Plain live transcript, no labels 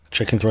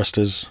Checking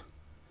thrusters.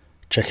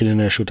 Checking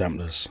inertial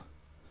dampeners.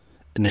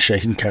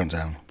 Initiating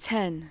countdown.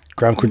 10.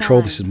 Ground control,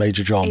 9, this is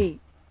Major John. 8,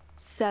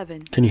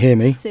 7. Can you hear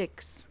me?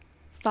 6,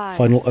 5.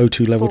 Final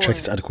O2 level 4, check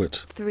is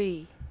adequate.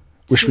 3.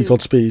 Wish me 2,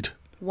 Godspeed.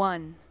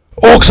 1.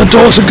 Orks and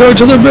Dorks are going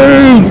to the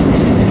moon!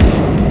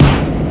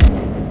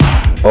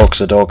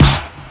 Orks are dogs.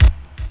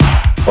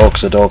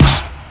 Orks are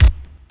dogs.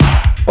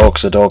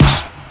 Orks are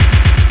dogs.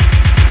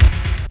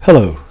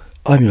 Hello,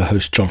 I'm your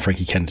host John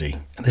Frankie Kennedy,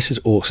 and this is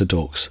Orks are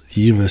Dorks,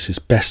 the universe's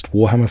best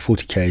Warhammer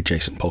 40k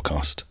adjacent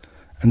podcast.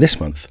 And this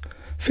month,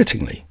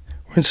 fittingly,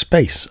 we're in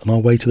space on our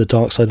way to the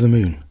dark side of the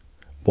moon.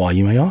 Why,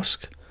 you may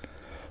ask?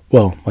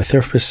 Well, my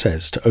therapist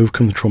says to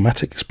overcome the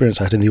traumatic experience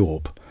I had in the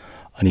orb,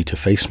 I need to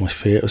face my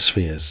fear of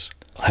spheres.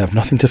 I have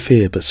nothing to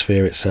fear but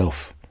sphere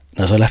itself. And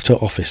as I left her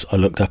office, I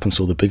looked up and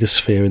saw the biggest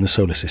sphere in the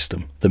solar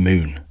system, the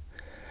moon.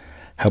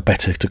 How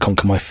better to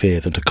conquer my fear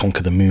than to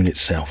conquer the moon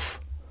itself?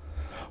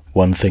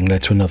 One thing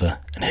led to another,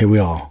 and here we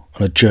are,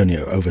 on a journey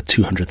of over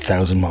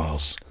 200,000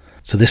 miles.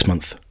 So this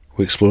month,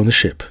 we're exploring the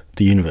ship,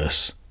 the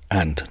universe,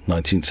 and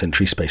 19th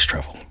century space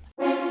travel.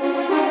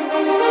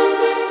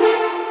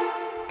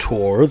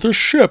 Tour of the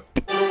ship!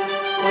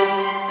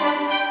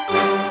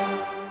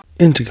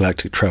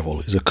 Intergalactic travel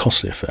is a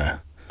costly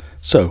affair,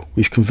 so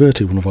we've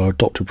converted one of our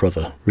adopted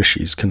brother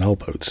Rishi's canal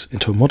boats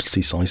into a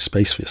modesty-sized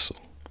space vessel.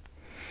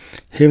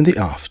 Here in the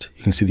aft,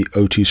 you can see the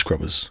O2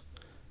 scrubbers.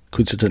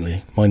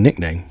 Coincidentally, my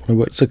nickname when I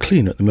worked as a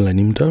cleaner at the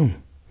Millennium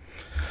Dome.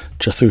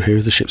 Just through here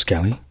is the ship's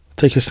galley.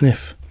 Take a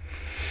sniff.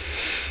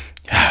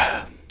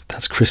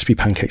 That's crispy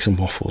pancakes and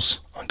waffles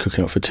I'm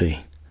cooking up for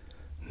tea.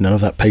 None of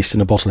that paste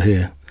in a bottle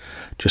here.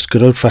 Just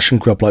good old-fashioned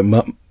grub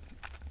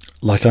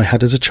like I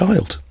had as a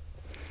child.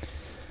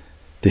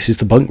 This is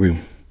the bunk room,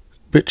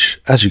 which,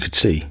 as you could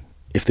see,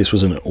 if this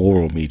was an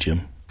oral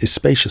medium, is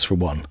spacious for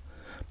one,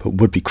 but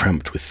would be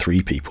cramped with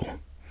 3 people.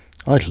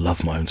 I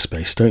love my own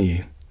space, don't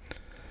you?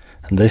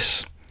 And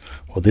this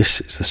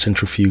is the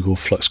centrifugal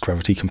flux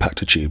gravity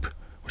compactor tube,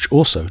 which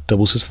also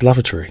doubles as the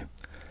lavatory.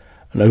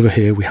 And over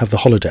here we have the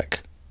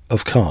holodeck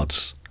of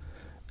cards.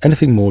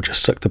 Anything more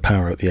just suck the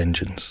power out the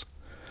engines.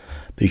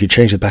 But you can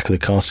change the back of the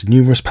cards to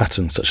numerous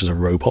patterns such as a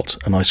robot,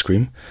 an ice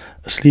cream,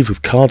 a sleeve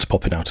with cards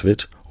popping out of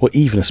it, or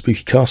even a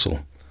spooky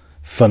castle.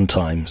 Fun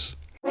times.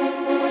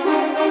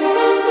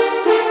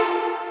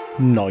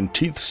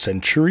 19th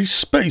century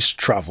space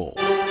travel.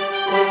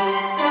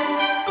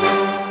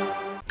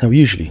 Now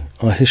usually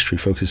our history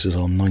focuses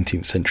on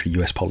 19th century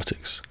US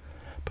politics,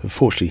 but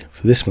unfortunately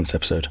for this month's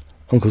episode,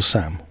 Uncle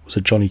Sam was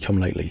a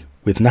Johnny-come-lately,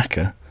 with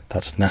NACA,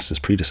 that's NASA's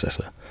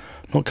predecessor,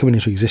 not coming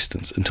into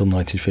existence until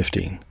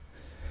 1915.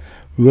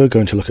 We were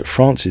going to look at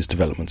France's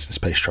developments in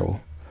space travel,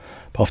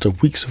 but after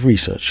weeks of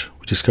research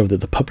we discovered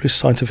that the published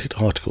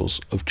scientific articles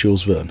of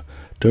Jules Verne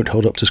don't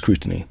hold up to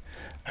scrutiny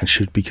and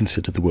should be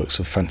considered the works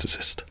of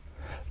fantasists.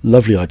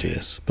 Lovely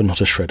ideas, but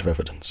not a shred of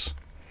evidence.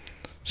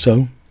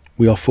 So,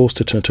 we are forced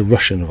to turn to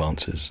Russian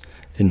advances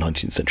in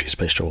 19th century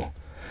space travel,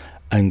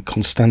 and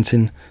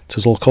Konstantin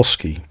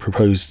Tsiolkovsky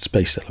proposed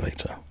space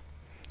elevator,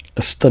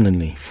 a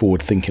stunningly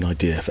forward-thinking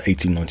idea for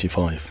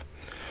 1895,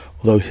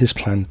 although his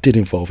plan did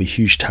involve a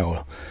huge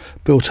tower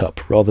built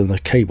up rather than a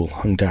cable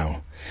hung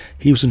down.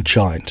 He was a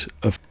giant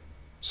of...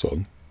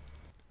 Son,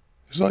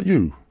 is that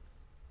you?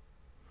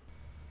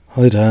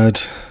 Hi,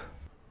 Dad.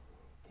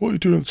 What are you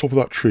doing at the top of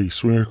that tree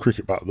swinging a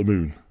cricket bat at the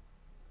moon?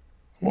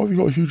 Why have you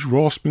got a huge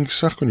rasping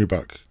sack on your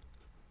back?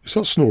 Is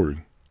that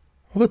snoring?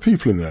 Are there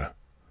people in there?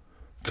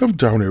 Come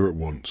down here at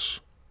once.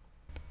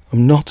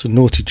 I'm not a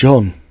naughty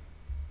John.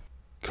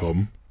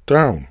 Come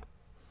down.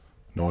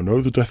 Now I know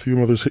the death of your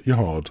mother's hit you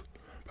hard,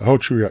 but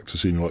how'd she react to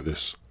seeing you like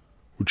this?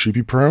 Would she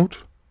be proud?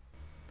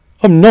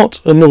 I'm not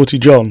a naughty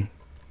John.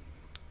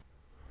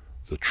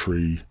 The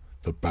tree,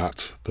 the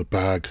bat, the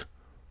bag.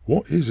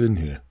 What is in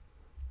here?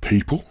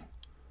 People?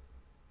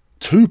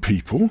 2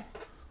 people?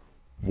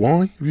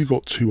 Why have you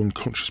got 2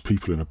 unconscious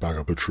people in a bag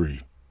up a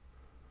tree?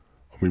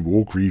 I mean, we're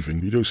all grieving,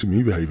 but you don't see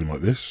me behaving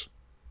like this.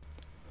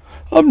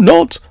 I'm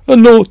not a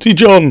naughty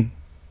John.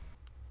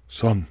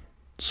 Son,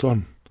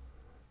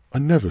 I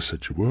never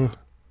said you were.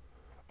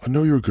 I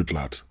know you're a good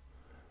lad,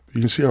 but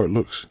you can see how it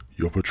looks.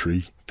 You up a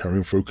tree,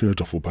 carrying folk in a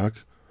duffel bag.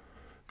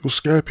 You'll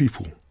scare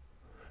people.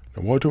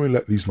 Now why don't we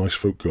let these nice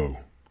folk go?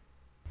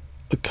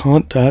 I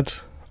can't, Dad.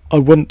 I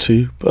want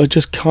to, but I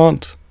just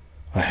can't.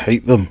 I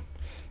hate them.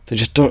 They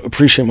just don't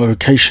appreciate my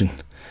vocation.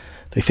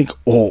 They think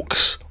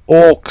orcs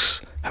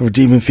have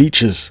redeeming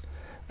features,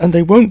 and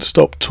they won't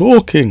stop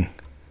talking.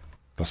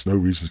 That's no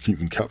reason to keep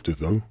them captive,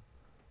 though.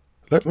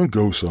 Let them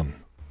go, son.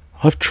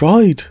 I've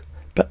tried,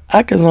 but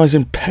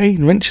agonising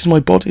pain wrenches my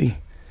body.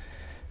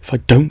 If I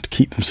don't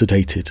keep them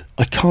sedated,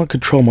 I can't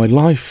control my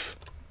life.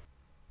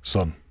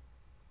 Son.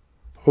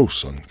 Oh,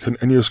 son, can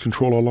any of us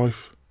control our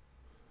life?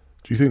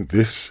 Do you think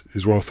this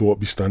is where I thought I'd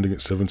be standing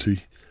at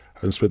 70,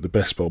 having spent the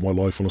best part of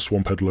my life on a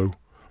swamp headlow,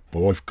 my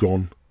wife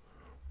gone,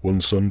 one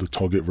son the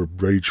target of a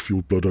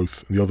rage-fueled blood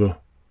oath, and the other...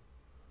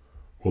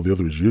 Well, the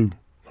other is you.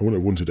 I wouldn't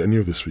have wanted any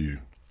of this for you.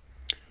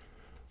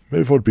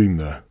 Maybe if I'd been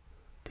there,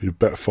 be a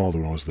better father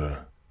when I was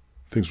there,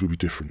 things would be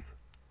different.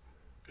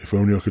 If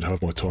only I could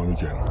have my time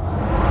again.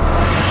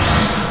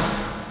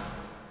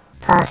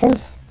 Parson,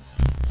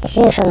 it's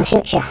you from the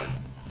future.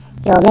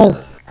 You're me,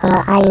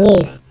 or I'm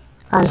you.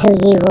 I'm who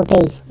you will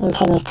be in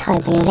 10 years'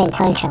 time when you invent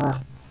time travel.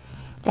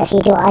 But if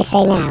you do what I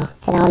say now,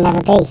 then I'll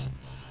never be.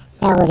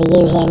 Now will the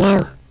you here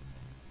now.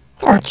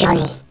 Oh,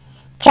 Johnny.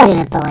 Johnny,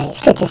 my boy,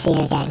 it's good to see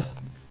you again.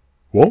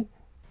 What?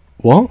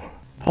 What?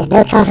 There's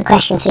no time for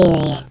questions for either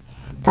of you.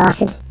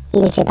 Barton,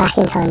 you need to go back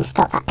in time to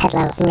stop that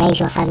peddler and raise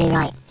your family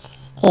right.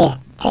 Here,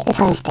 take the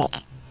time stick.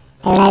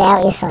 Never let it out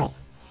of your sight.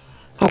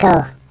 Now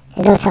go.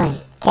 There's no time.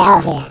 Get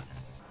out of here.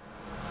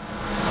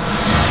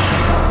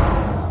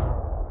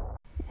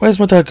 Where's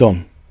my dad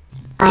gone?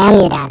 I am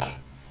your dad.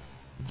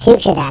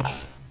 Future dad.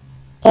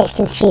 It's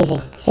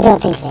confusing, so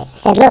don't think of it.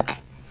 Instead, look.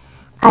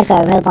 I've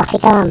got a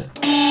robotic arm.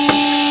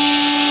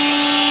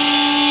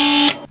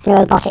 And a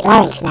robotic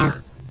larynx now.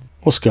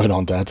 What's going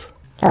on, Dad?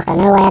 Look, I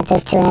know I had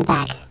those two in a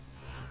bag.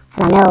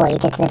 And I know what you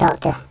did to the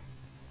doctor.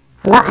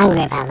 I'm not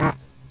angry about that,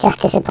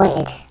 just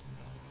disappointed.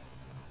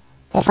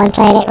 But if I'm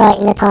playing it right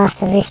in the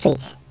past as we speak,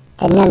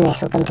 then none of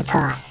this will come to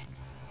pass.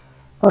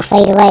 We'll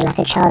fade away like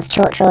a child's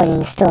chalk drawing in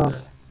the storm.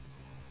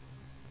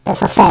 But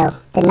if I fail,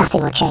 then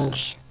nothing will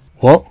change.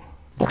 What?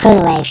 The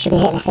corona wave should be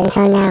hitting us any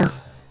time now.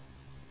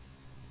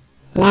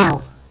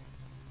 Now.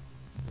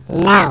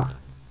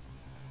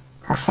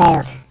 I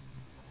failed.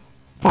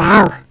 But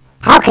how?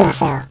 How can I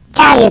fail?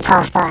 Damn you,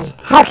 past button!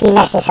 How can you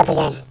mess this up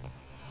again?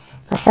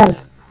 My son,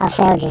 I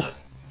failed you.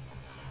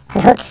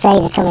 I'd hoped to spare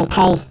you the coming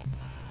pain,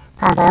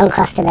 but I have my own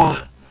cross to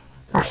bear.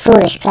 My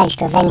foolish pledge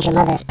to avenge your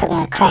mother has put me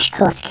on a crash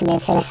course to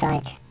commit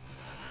filicide.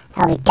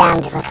 I'll be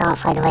damned if I can't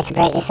find a way to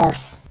break this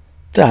oath.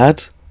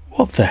 Dad,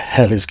 what the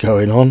hell is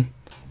going on?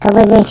 Come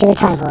with me through the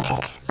time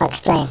vortex, I'll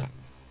explain.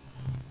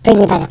 Bring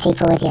your bag of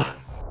people with you.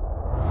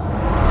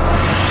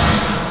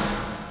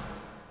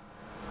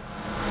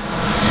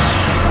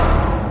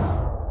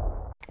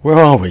 Where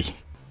are we?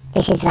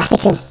 This is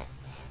Vatican.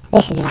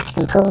 This is the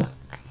Vatican pool.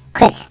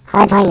 Quick,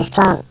 hide behind this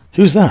plant.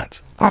 Who's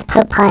that? That's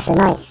Pope Pius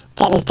IX,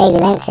 getting his daily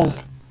Lents in.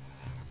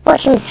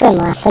 Watch him swim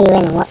while I fill you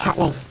in on what's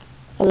happening.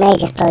 It may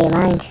just blow your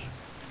mind.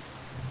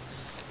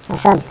 Now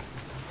son,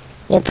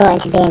 you're brought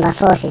into being by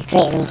forces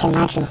greater than you can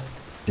imagine.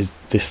 Is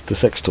this the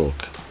sex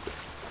talk?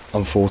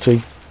 I'm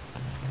 40.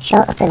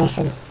 Shut up and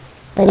listen.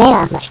 We may not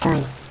have much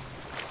time.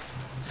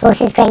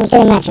 Forces greater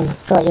than you can imagine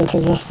brought you into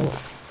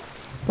existence.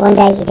 One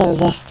day you didn't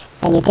exist,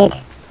 then you did,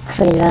 a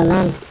fully grown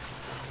man. And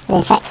the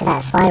effect of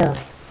that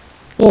spiraled.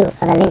 You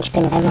are the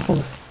linchpin of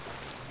everything.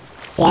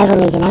 See,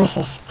 everyone needs a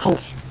nemesis,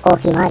 hence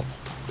Orky Mike.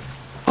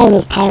 Everyone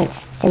needs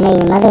parents, so me and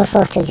your mother were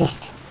forced to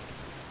exist.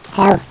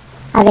 Hell,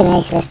 I'd be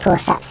amazed if those poor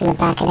saps in the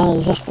bag had any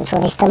existence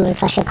while they stumbled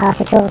across your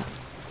path at all.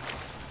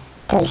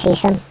 Don't you see,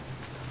 son?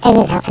 Everything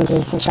that's happened to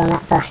you since you're on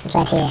that bus has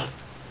led here.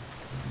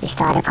 You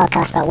started a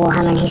podcast about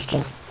Warhammer and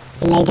history.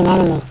 You made an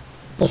enemy.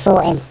 You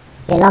fought him.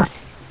 You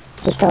lost.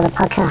 He stole the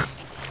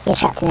podcast. You're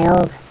trapped in an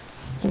orb.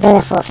 Your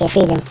brother fought for your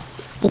freedom.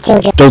 He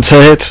killed your... Don't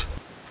say it!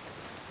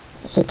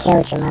 He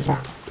killed your mother.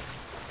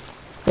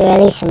 You were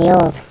released from the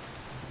orb.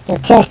 You're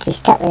cursed to be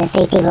stuck with the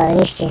three people that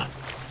released you.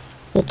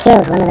 You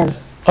killed one of them.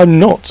 I'm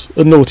not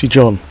a naughty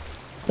John.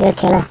 You're a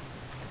killer.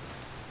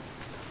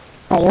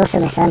 But you're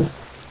also my son.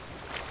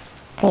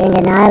 But you're in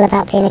denial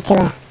about being a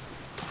killer.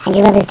 And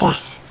your mother's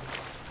death.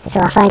 And so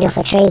I'll find you up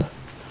a tree.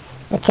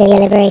 With two of your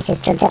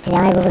liberators drugged up to the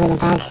eyeballs in a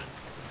bag.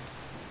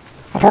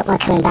 I'd hope my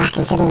coming back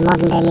and sending the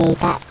modern day me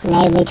back would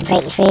enable me to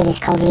break you free of this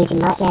convoluted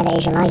nightmare that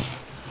is your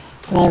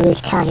life. Enable you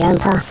to carve your own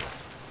path.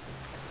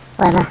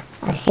 However,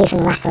 I can see from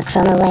the lack of a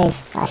chrono wave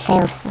that I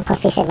failed and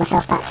possibly sent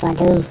myself back to my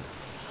doom.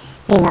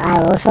 Meaning that I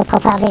will also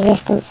pop out of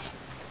existence.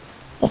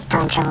 It's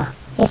time travel.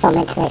 It's not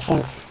meant to make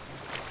sense.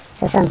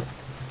 So son,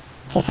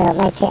 in case I don't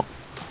make it,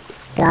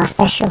 you are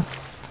special.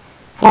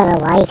 I don't know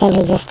why you came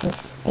to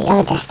existence, but you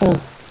have a destiny.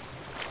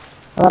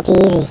 It won't be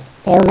easy,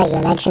 but it will make you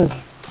a legend.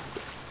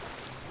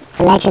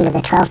 The legend of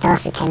the 12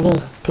 Tasks of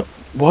Kendi. But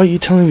why are you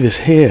telling me this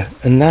here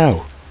and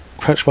now?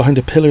 Crouched behind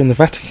a pillar in the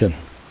Vatican?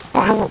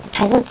 But hasn't the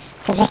presence,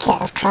 the vicar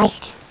of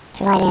Christ,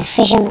 providing a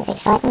frisson of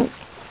excitement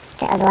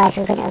that otherwise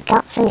we wouldn't have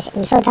got from this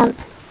info dump?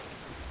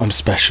 I'm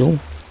special?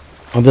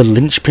 I'm the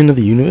linchpin of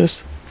the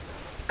universe?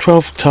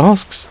 12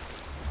 tasks?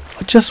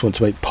 I just want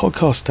to make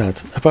podcasts,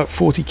 Dad, about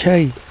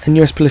 40k and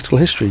US political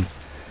history.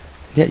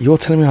 And yet you're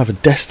telling me I have a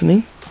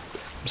destiny?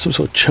 I'm some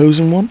sort of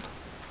chosen one?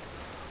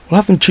 Well,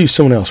 have them choose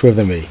someone else,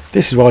 whoever they may.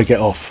 This is where I get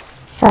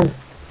off. Son.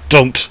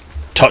 Don't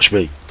touch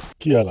me!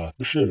 Chiala,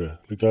 uscire,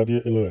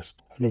 legadia ill'est.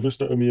 Hanno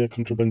visto a mia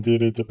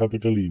contrabbandiere de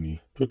Papagallini,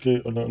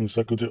 perché ho un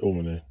sacco di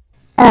omine.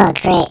 Oh,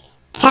 great.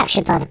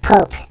 Captured by the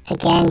Pope,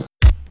 again.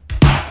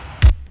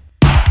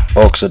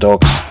 Orks are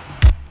dogs.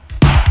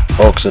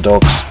 Orks are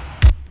dogs.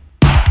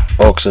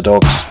 Orks are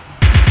dogs.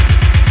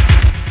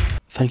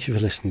 Thank you for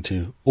listening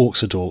to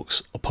Orks are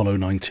Dorks, Apollo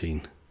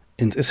 19.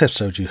 In this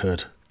episode you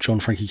heard John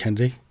Frankie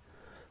Kennedy,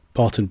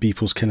 Barton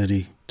Beeples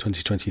Kennedy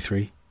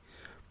 2023,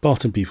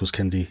 Barton Beeples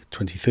Kennedy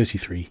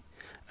 2033,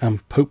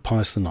 and Pope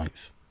Pius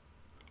IX.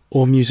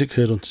 All music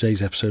heard on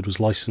today's episode was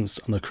licensed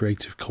under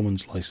Creative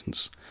Commons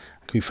license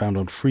and can be found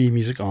on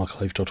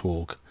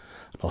freemusicarchive.org,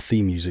 and our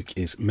theme music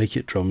is Make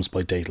It Drums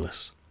by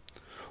Daedalus.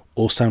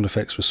 All sound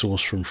effects were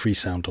sourced from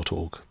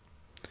freesound.org.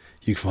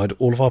 You can find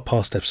all of our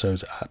past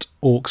episodes at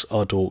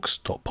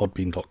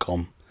orksardorks.podbean.com,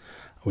 and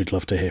we'd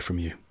love to hear from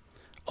you.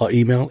 Our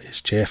email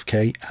is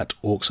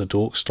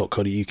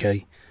jfk@orksardorks.co.uk,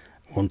 and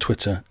on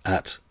Twitter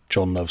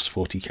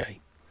 @JohnLoves40k.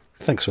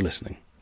 Thanks for listening.